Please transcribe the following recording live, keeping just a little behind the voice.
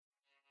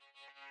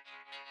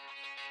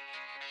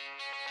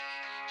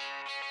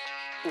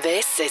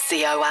This is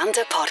the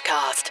Oanda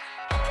podcast.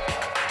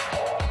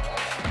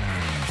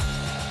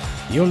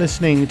 You're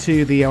listening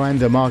to the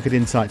Oanda Market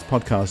Insights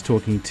podcast,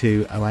 talking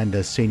to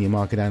Oanda senior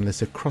market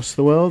analysts across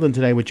the world. And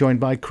today we're joined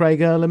by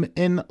Craig Erlam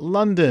in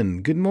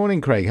London. Good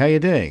morning, Craig. How are you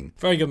doing?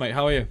 Very good, mate.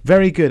 How are you?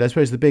 Very good. I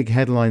suppose the big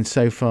headline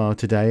so far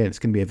today, and it's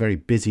going to be a very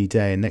busy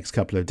day in the next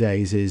couple of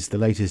days, is the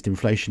latest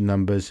inflation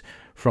numbers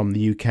from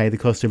the UK. The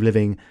cost of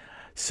living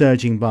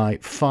surging by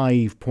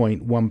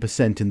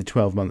 5.1% in the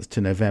 12 months to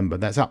November.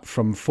 That's up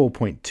from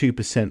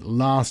 4.2%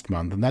 last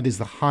month, and that is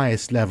the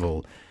highest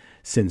level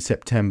since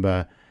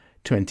September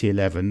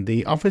 2011.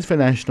 The Office for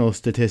National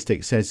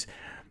Statistics says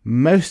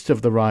most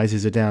of the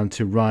rises are down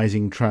to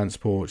rising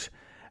transport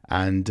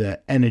and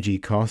energy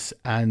costs,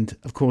 and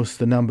of course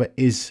the number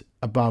is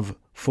above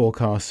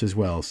forecasts as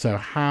well. So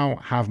how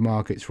have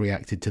markets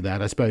reacted to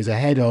that? I suppose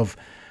ahead of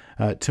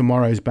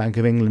tomorrow's Bank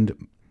of England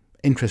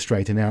interest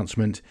rate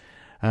announcement,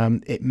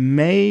 it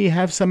may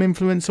have some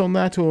influence on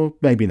that, or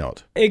maybe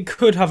not. It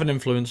could have an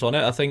influence on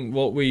it. I think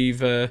what we've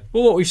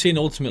seen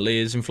ultimately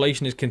is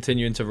inflation is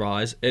continuing to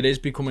rise. It is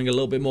becoming a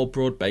little bit more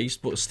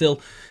broad-based, but still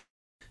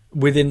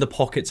within the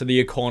pockets of the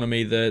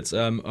economy that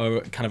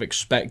are kind of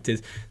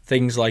expected.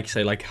 Things like,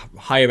 say, like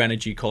higher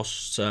energy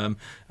costs,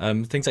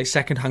 things like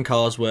second-hand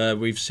cars, where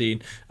we've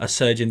seen a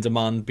surge in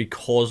demand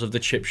because of the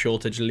chip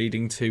shortage,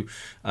 leading to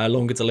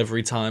longer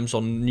delivery times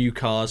on new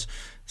cars.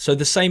 So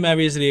the same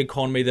areas of the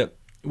economy that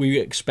we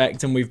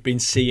expect and we've been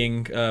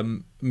seeing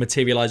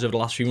materialise over the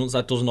last few months.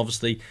 That doesn't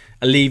obviously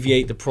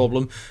alleviate the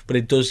problem, but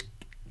it does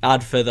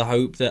add further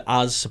hope that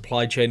as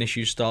supply chain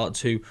issues start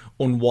to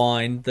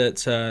unwind,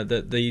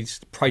 that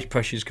these price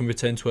pressures can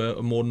return to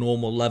a more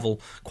normal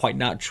level quite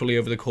naturally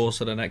over the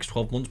course of the next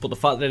 12 months. But the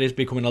fact that it is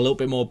becoming a little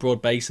bit more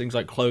broad-based, things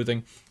like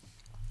clothing,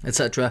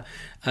 etc.,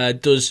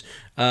 does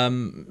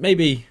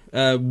maybe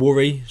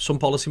worry some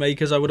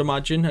policymakers, I would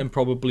imagine, and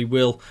probably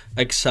will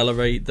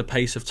accelerate the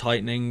pace of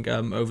tightening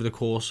over the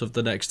course of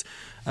the next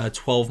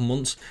 12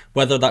 months.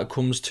 Whether that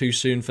comes too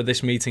soon for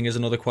this meeting is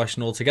another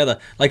question altogether.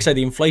 Like I said,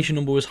 the inflation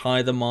number was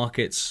higher than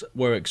markets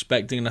were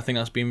expecting, and I think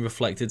that's been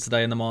reflected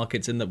today in the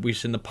markets, in that we've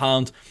seen the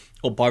pound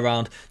up by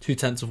around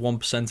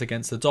 0.2%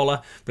 against the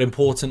dollar. But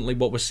importantly,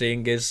 what we're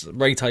seeing is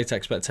rate hike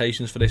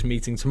expectations for this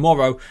meeting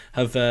tomorrow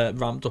have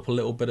ramped up a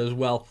little bit as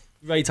well.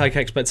 Rate hike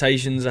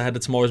expectations ahead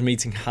of tomorrow's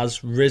meeting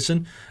has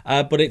risen,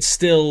 but it's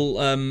still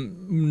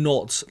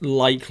not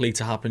likely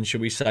to happen,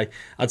 should we say.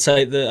 I'd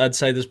say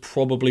there's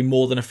probably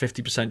more than a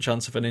 50%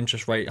 chance of an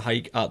interest rate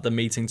hike at the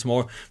meeting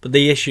tomorrow. But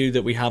the issue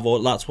that we have,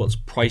 or that's what's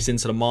priced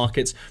into the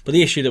markets, but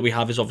the issue that we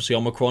have is obviously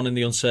Omicron and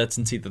the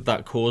uncertainty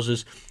that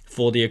causes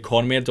for the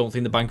economy. I don't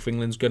think the Bank of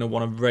England's going to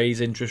want to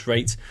raise interest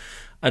rates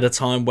at a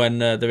time when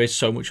there is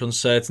so much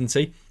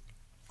uncertainty.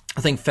 I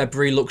think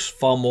February looks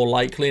far more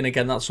likely, and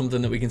again, that's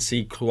something that we can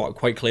see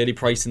quite clearly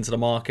priced into the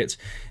markets,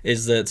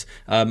 is that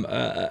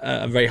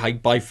a rate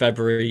hike by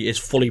February is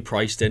fully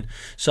priced in.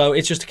 So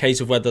it's just a case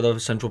of whether the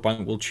central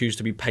bank will choose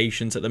to be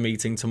patient at the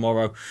meeting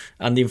tomorrow,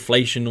 and the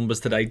inflation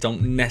numbers today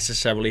don't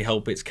necessarily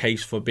help its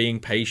case for being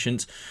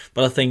patient.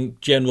 But I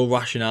think general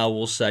rationale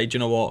will say, do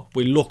you know what,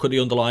 we look at the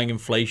underlying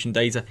inflation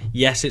data,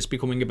 yes, it's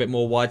becoming a bit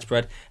more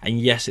widespread,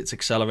 and yes, it's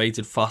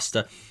accelerated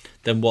faster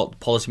than what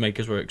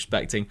policymakers were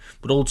expecting,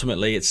 but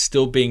ultimately it's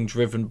still being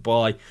driven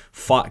by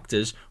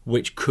factors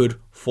which could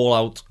fall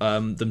out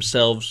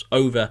themselves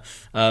over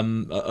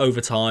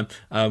time,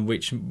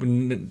 which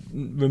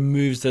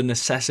removes the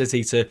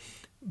necessity to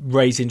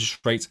raise interest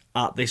rates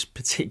at this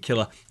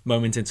particular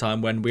moment in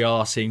time, when we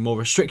are seeing more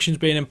restrictions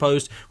being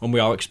imposed, when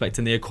we are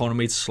expecting the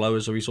economy to slow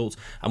as a result,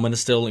 and when there's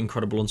still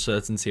incredible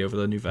uncertainty over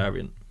the new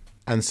variant.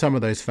 And some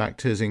of those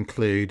factors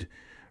include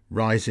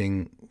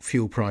rising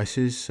fuel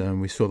prices.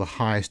 We saw the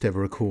highest ever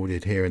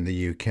recorded here in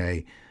the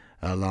UK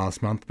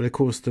last month. But of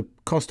course, the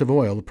cost of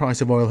oil, the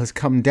price of oil has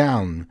come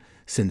down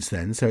since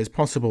then. So it's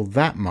possible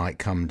that might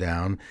come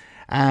down.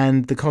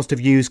 And the cost of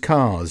used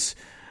cars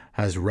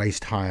has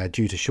raced higher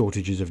due to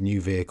shortages of new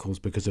vehicles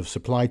because of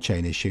supply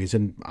chain issues.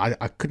 And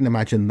I couldn't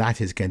imagine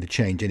that is going to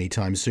change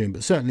anytime soon.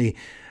 But certainly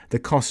the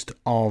cost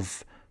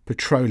of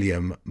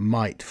petroleum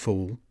might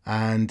fall.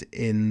 And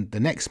in the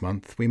next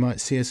month, we might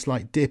see a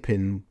slight dip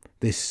in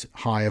this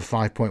high of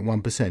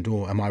 5.1%,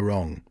 or am I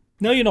wrong?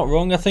 No, you're not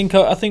wrong. I think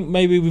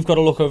maybe we've got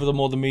to look over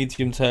the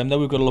medium term. Then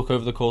we've got to look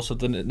over the course of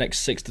the next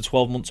 6 to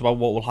 12 months about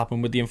what will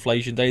happen with the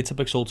inflation data,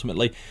 because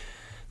ultimately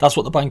that's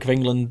what the Bank of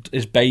England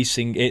is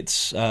basing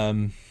its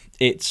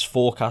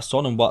forecasts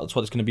on, and that's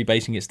what it's going to be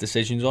basing its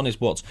decisions on, is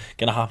what's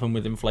going to happen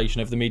with inflation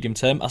over the medium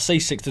term. I say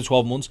 6 to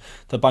 12 months.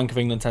 The Bank of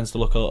England tends to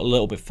look a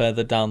little bit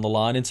further down the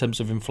line in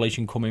terms of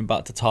inflation coming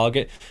back to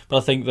target. But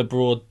I think the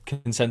broad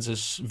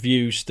consensus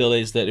view still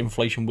is that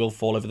inflation will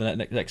fall over the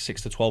next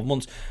 6 to 12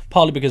 months,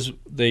 partly because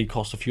the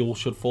cost of fuel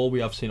should fall.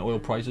 We have seen oil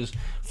prices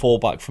fall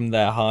back from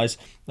their highs,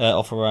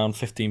 off around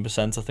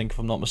 15%, I think, if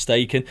I'm not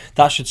mistaken.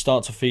 That should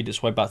start to feed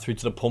its way back through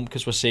to the pump,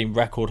 because we're seeing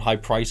record high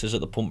prices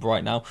at the pump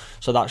right now.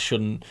 So that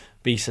shouldn't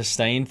be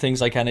sustained.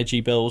 Things like energy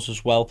bills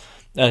as well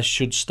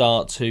should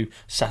start to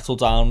settle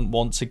down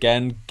once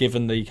again,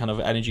 given the kind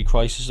of energy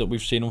crisis that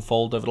we've seen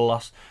unfold over the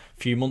last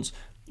few months.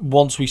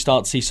 once we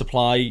start to see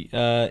supply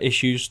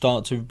issues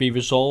start to be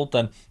resolved,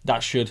 then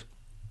that should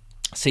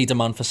see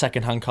demand for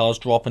second-hand cars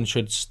drop, and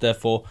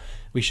therefore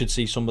we should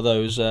see some of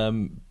those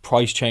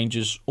price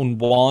changes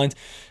unwind.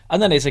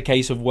 And then it's a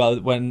case of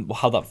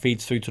how that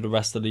feeds through to the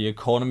rest of the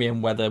economy,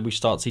 and whether we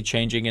start to see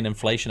changing in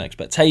inflation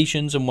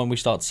expectations, and if we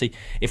start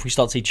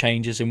to see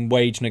changes in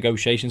wage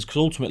negotiations, because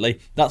ultimately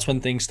that's when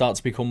things start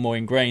to become more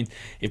ingrained.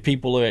 If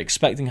people are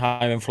expecting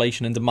higher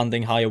inflation and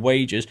demanding higher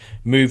wages,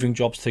 moving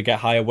jobs to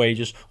get higher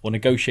wages, or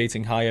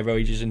negotiating higher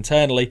wages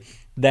internally,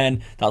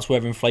 then that's where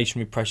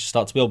inflationary pressures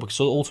start to build, because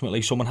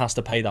ultimately someone has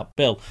to pay that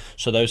bill.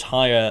 So those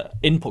higher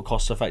input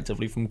costs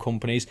effectively from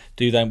companies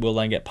will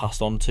then get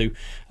passed on to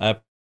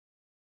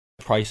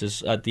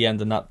prices at the end,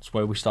 and that's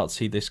where we start to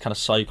see this kind of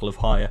cycle of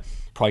higher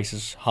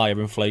prices, higher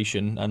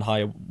inflation, and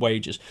higher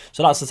wages.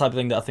 So that's the type of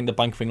thing that I think the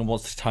Bank of England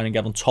wants to try and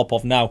get on top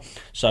of now.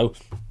 So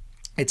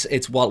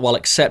it's while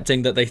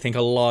accepting that they think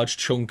a large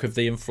chunk of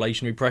the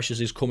inflationary pressures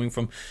is coming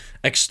from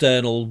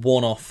external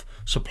one-off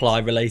supply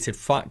related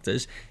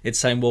factors, it's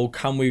saying, well,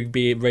 can we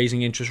be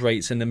raising interest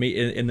rates in the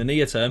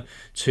near term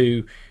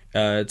to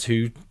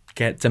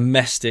get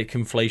domestic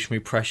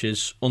inflationary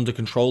pressures under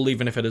control,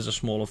 even if it is a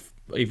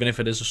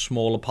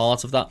smaller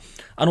part of that?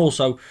 And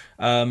also,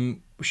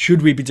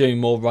 should we be doing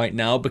more right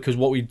now? Because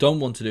what we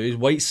don't want to do is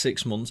wait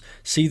 6 months,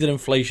 see that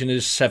inflation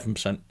is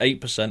 7%,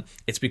 8%.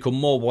 It's become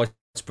more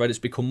widespread, it's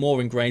become more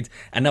ingrained,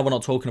 and now we're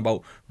not talking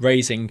about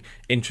raising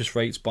interest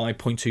rates by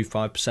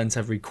 0.25%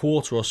 every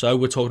quarter or so.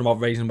 We're talking about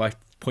raising by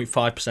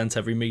 0.5%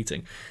 every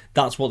meeting.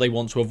 That's what they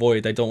want to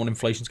avoid. They don't want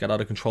inflation to get out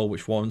of control,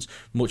 which warrants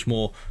much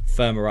more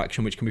firmer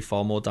action, which can be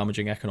far more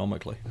damaging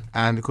economically.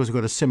 And of course, we've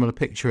got a similar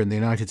picture in the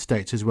United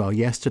States as well.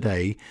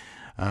 Yesterday,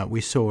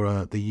 we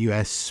saw the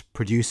US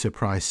producer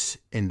price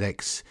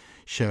index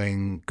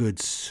showing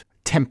goods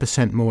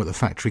 10% more at the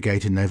factory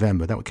gate in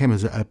November. That came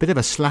as a bit of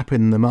a slap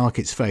in the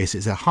market's face.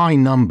 It's a high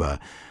number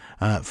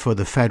for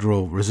the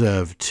Federal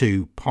Reserve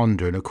to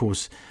ponder. And of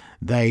course,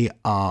 they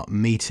are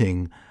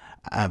meeting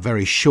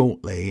very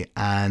shortly,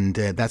 and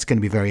that's going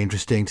to be very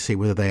interesting to see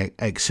whether they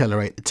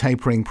accelerate the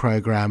tapering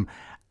program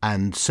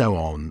and so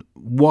on.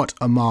 What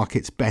are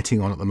markets betting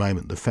on at the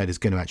moment the Fed is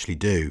going to actually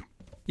do?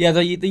 Yeah,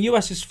 the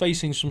US is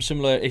facing some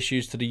similar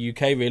issues to the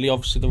UK, really.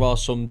 Obviously, there are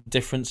some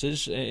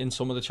differences in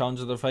some of the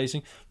challenges they're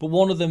facing, but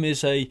one of them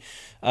is a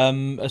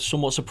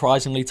somewhat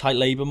surprisingly tight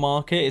labour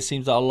market. It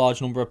seems that a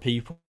large number of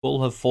people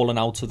have fallen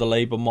out of the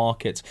labour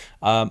market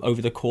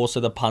over the course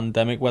of the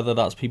pandemic, whether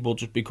that's people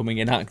just becoming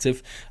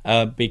inactive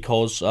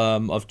because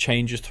of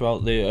changes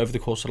over the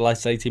course of the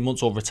last 18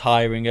 months, or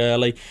retiring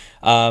early,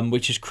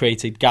 which has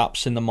created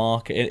gaps in the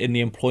market, in the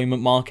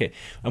employment market.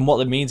 And what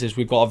that means is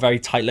we've got a very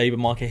tight labour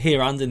market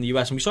here and in the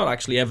US, and we saw it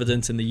actually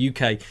evident in the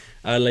UK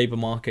labour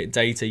market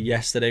data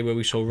yesterday, where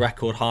we saw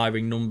record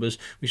hiring numbers,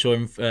 we saw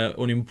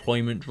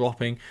unemployment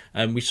dropping,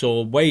 and we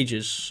saw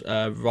wages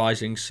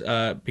rising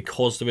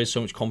because there is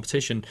so much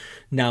competition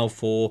now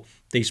for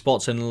these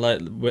spots, and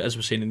as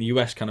we're seeing in the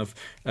US, kind of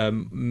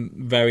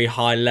very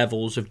high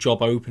levels of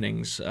job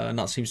openings, and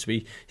that seems to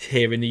be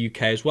here in the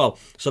UK as well.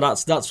 So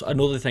that's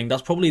another thing.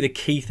 That's probably the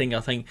key thing,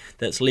 I think,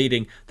 that's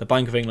leading the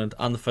Bank of England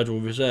and the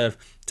Federal Reserve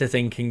to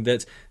thinking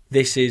that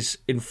this is,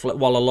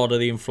 while a lot of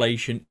the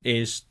inflation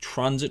is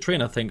transitory,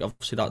 and I think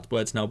obviously that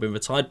word's now been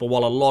retired, but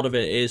while a lot of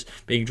it is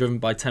being driven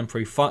by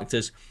temporary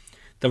factors,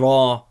 there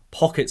are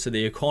pockets of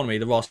the economy,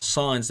 there are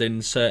signs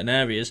in certain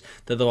areas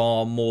that there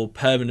are more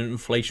permanent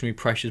inflationary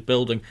pressures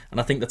building, and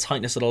I think the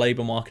tightness of the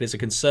labour market is a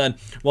concern.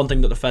 One thing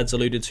that the Fed's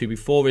alluded to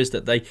before is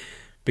that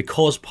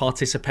because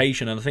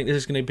participation, and I think this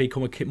is going to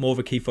become more of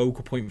a key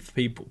focal point for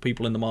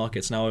people in the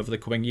markets now over the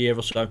coming year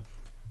or so,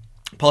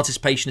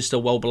 participation is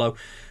still well below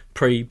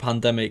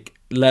pre-pandemic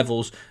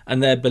levels,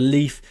 and their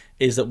belief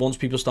is that once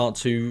people start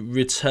to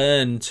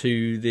return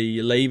to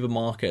the labour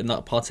market and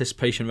that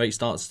participation rate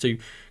starts to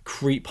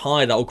creep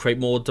high, that will create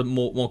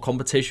more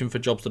competition for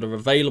jobs that are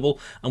available,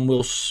 and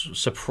will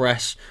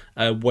suppress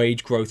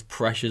wage growth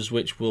pressures,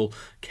 which will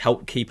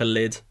help keep a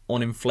lid on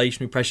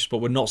inflationary pressures. But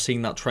we're not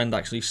seeing that trend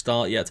actually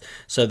start yet.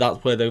 So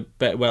that's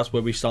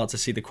where we start to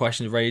see the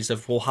questions raised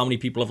of, well, how many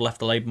people have left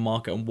the labour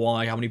market and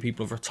why? How many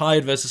people have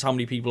retired versus how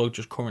many people are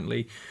just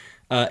currently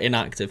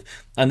inactive?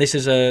 And this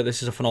is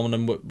a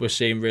phenomenon we're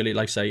seeing, really,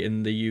 like I say,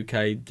 in the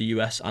UK, the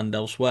US, and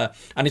elsewhere.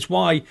 And it's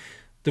why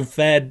the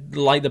Fed,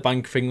 like the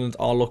Bank of England,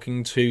 are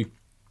looking to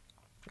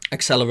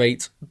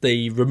accelerate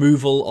the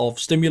removal of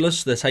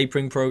stimulus, the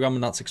tapering program,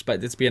 and that's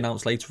expected to be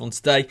announced later on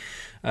today.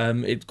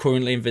 It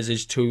currently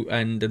envisaged to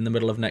end in the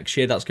middle of next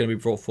year. That's going to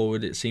be brought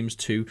forward, it seems,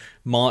 to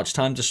March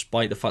time,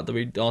 despite the fact that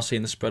we are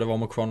seeing the spread of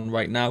Omicron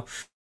right now.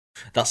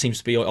 That seems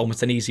to be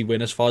almost an easy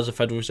win as far as the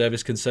Federal Reserve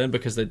is concerned,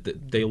 because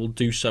they will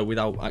do so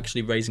without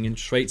actually raising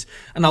interest rates,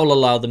 and that will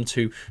allow them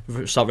to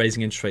start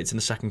raising interest rates in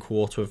the second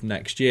quarter of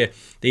next year.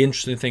 The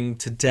interesting thing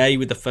today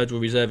with the Federal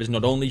Reserve is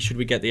not only should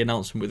we get the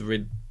announcement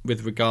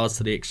with regards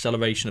to the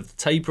acceleration of the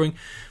tapering,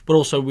 but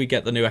also we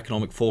get the new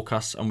economic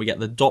forecasts and we get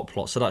the dot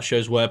plot. So that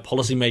shows where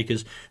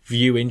policymakers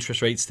view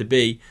interest rates to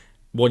be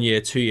 1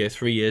 year, 2 year,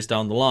 3 years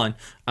down the line,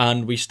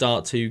 and we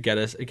start to get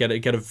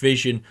a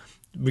vision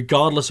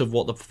regardless of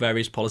what the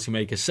various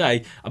policymakers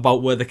say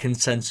about where the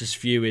consensus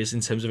view is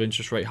in terms of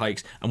interest rate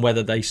hikes and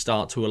whether they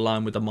start to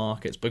align with the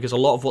markets. Because a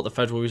lot of what the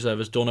Federal Reserve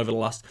has done over the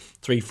last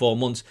 3-4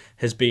 months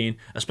has been,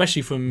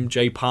 especially from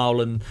Jay Powell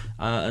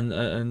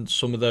and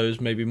some of those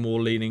maybe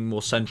leaning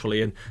more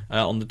centrally and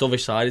on the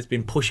dovish side, it's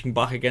been pushing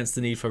back against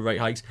the need for rate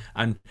hikes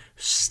and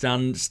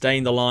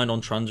staying the line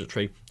on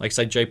transitory. Like I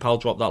said, Jay Powell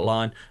dropped that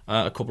line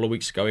a couple of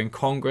weeks ago in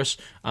Congress,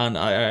 and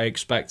I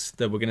expect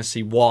that we're going to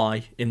see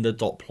why in the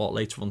dot plot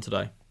later on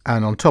today.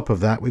 And on top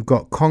of that, we've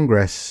got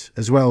Congress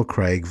as well,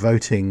 Craig,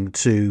 voting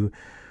to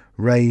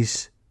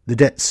raise the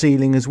debt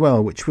ceiling as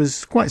well, which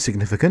was quite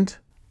significant.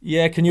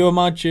 Yeah, can you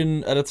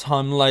imagine at a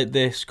time like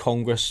this,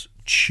 Congress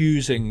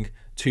choosing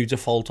to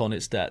default on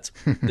its debt?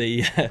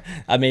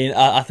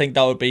 I think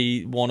that would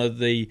be one of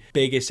the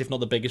biggest, if not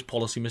the biggest,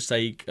 policy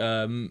mistake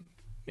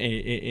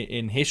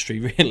in history,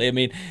 really. I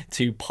mean,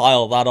 to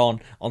pile that on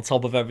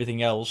top of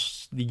everything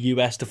else, the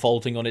US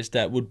defaulting on its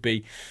debt would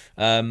be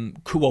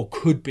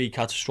could be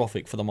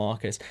catastrophic for the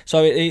markets.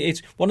 So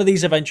it's one of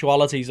these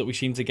eventualities that we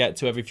seem to get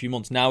to every few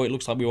months. Now it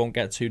looks like we won't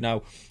get to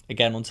now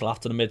again until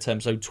after the midterm.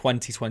 So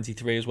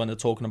 2023 is when they're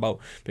talking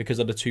about, because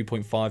of the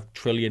 $2.5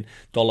 trillion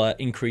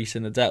increase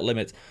in the debt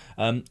limit.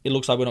 It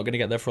looks like we're not going to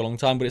get there for a long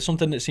time, but it's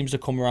something that seems to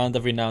come around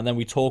every now and then.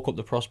 We talk up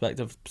the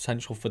prospect of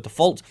potential for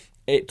default.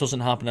 It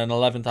doesn't happen. An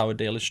 11th hour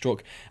deal is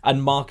struck,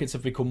 and markets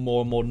have become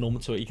more and more numb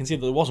to it. You can see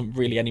that there wasn't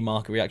really any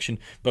market reaction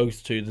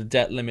both to the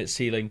debt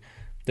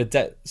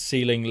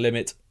ceiling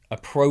limit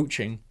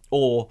approaching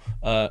or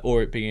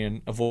it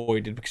being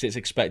avoided, because it's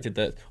expected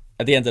that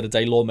at the end of the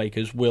day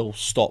lawmakers will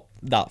stop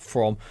that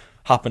from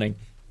happening.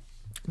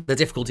 The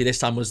difficulty this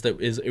time was that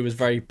it was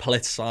very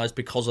politicised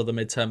because of the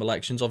midterm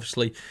elections.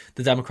 Obviously,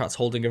 the Democrats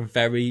holding a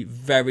very,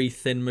 very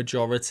thin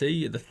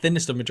majority, the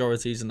thinnest of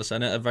majorities in the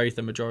Senate, a very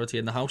thin majority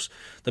in the House.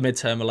 The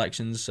midterm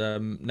elections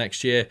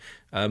next year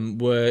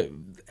were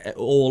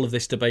all of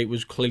this debate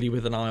was clearly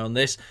with an eye on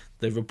this.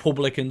 The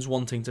Republicans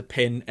wanting to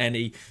pin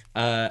any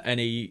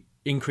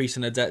increase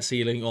in the debt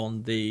ceiling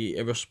on the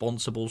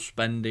irresponsible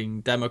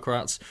spending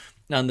Democrats,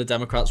 and the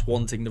Democrats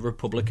wanting the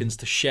Republicans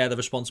to share the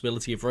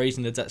responsibility of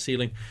raising the debt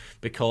ceiling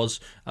because,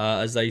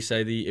 as they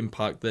say, the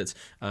impact that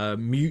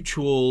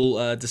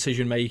mutual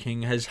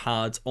decision-making has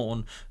had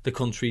on the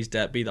country's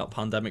debt, be that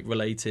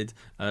pandemic-related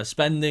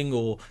spending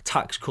or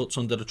tax cuts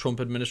under the Trump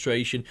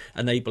administration,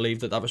 and they believe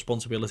that that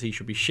responsibility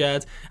should be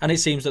shared. And it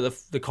seems that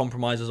the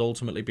compromise has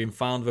ultimately been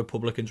found,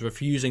 Republicans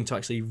refusing to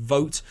actually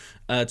vote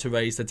to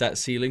raise the debt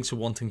ceiling, so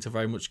wanting to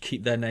very much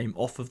keep their name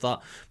off of that,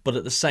 but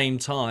at the same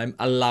time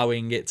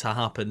allowing it to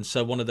happen.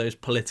 So one of those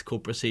political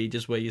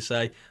procedures where you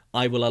say,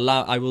 I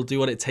will do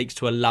what it takes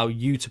to allow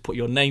you to put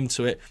your name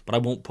to it, but I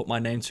won't put my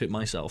name to it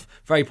myself.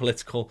 Very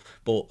political,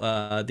 but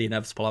the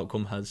inevitable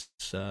outcome has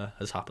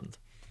happened.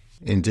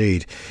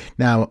 Indeed.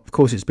 Now, of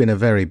course, it's been a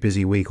very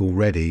busy week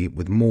already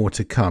with more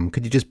to come.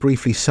 Could you just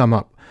briefly sum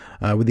up,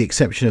 with the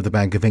exception of the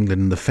Bank of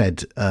England and the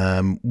Fed,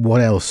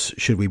 what else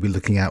should we be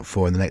looking out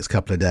for in the next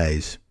couple of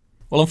days?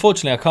 Well,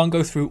 unfortunately, I can't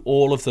go through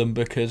all of them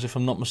because, if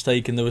I'm not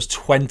mistaken, there was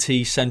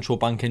 20 central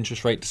bank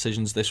interest rate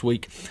decisions this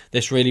week.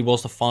 This really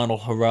was the final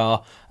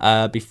hurrah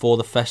before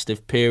the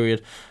festive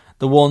period.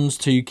 The ones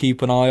to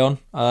keep an eye on,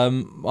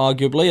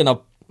 arguably, and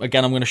I'm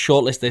going to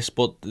shortlist this,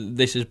 but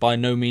this is by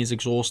no means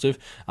exhaustive,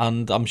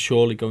 and I'm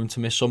surely going to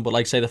miss some. But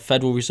like I say, the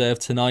Federal Reserve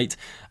tonight,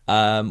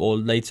 or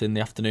later in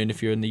the afternoon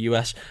if you're in the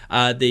US,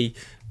 the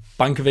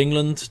Bank of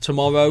England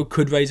tomorrow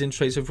could raise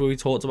interest rates, if we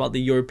talked about. The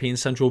European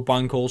Central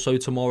Bank also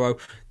tomorrow.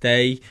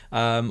 They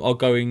are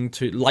going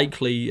to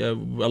likely,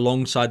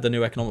 alongside the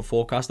new economic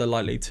forecast, they're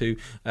likely to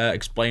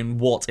explain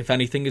what, if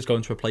anything, is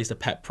going to replace the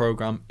PEP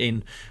program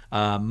in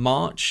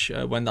March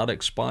when that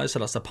expires. So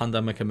that's the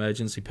Pandemic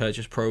Emergency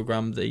Purchase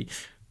Program, the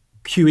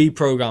QE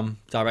program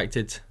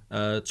directed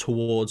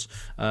towards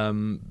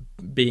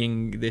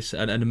being this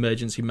an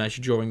emergency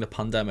measure during the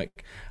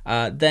pandemic.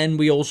 Then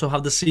we also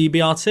have the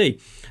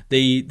CBRT,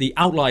 the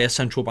outlier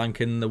central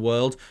bank in the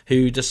world,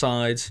 who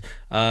decides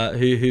who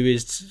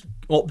is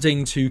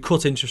opting to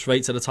cut interest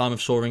rates at a time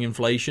of soaring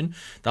inflation.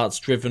 That's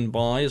driven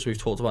by, as we've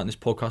talked about in this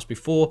podcast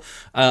before,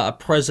 a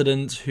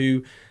president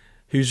whose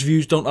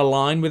views don't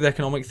align with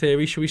economic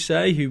theory, shall we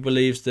say, who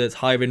believes that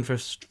higher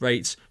interest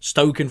rates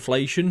stoke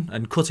inflation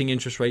and cutting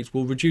interest rates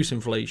will reduce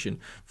inflation.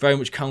 Very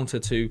much counter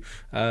to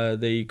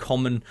the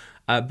common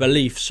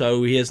belief.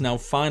 So he has now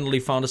finally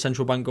found a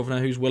central bank governor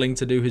who's willing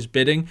to do his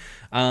bidding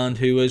and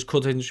who has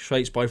cut interest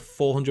rates by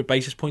 400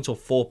 basis points or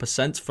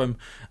 4% from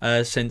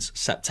since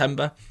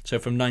September. So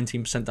from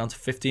 19% down to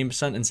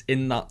 15%. And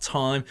in that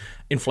time,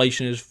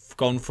 inflation has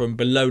gone from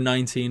below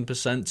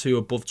 19% to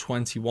above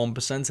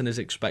 21% and is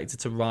expected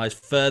to rise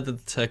further.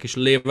 The Turkish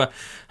lira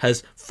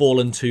has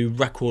fallen to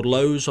record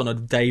lows on a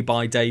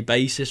day-by-day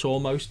basis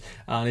almost,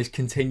 and is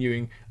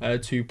continuing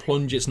to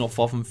plunge. It's not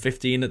far from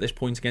 15 at this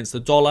point against the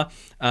dollar.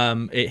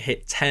 It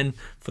hit 10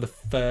 for the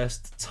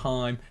first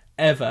time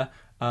ever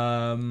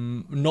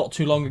not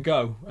too long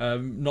ago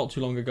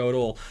at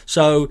all.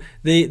 So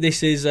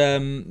this is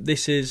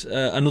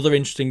another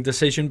interesting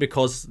decision,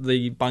 because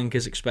the bank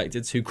is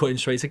expected to cut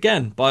interest rates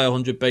again by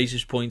 100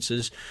 basis points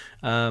as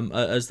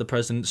the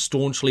president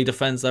staunchly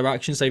defends their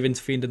actions. They've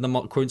intervened in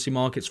the currency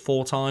markets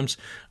 4 times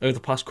over the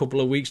past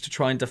couple of weeks to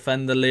try and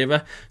defend the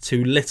lira,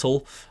 to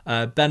little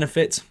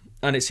benefit,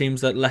 and it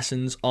seems that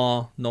lessons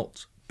are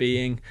not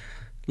being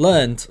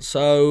learned.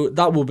 So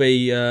that will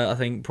be, I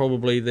think,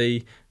 probably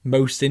the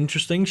most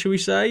interesting, shall we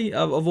say,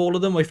 of all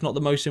of them, if not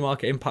the most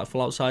market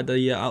impactful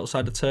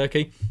outside of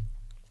Turkey.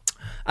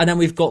 And then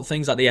we've got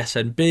things like the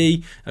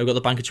SNB. We've got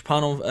the Bank of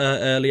Japan on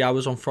early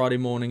hours on Friday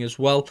morning as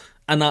well,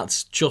 and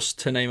that's just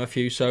to name a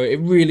few. So it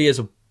really is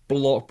a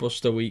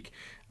blockbuster week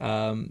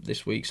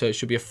this week. So it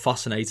should be a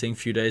fascinating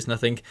few days. And I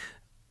think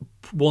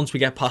once we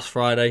get past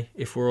Friday,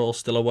 if we're all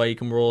still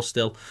awake and we're all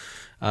still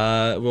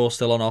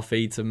on our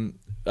feet, and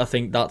I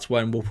think that's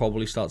when we'll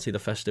probably start to see the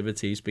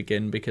festivities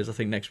begin, because I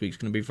think next week's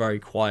going to be very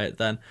quiet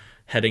then,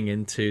 heading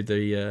into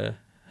the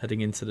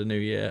new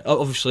year.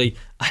 Obviously,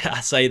 I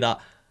say that,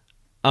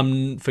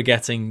 I'm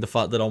forgetting the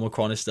fact that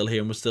Omicron is still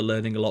here and we're still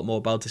learning a lot more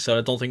about it, so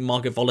I don't think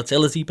market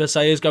volatility per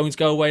se is going to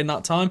go away in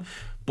that time.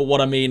 But what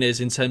I mean is,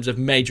 in terms of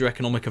major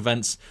economic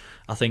events,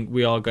 I think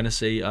we are going to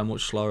see a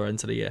much slower end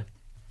to the year.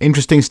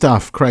 Interesting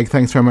stuff. Craig,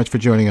 thanks very much for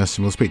joining us,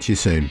 and we'll speak to you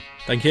soon.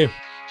 Thank you.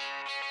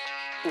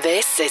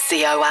 This is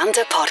the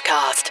Oanda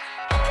Podcast.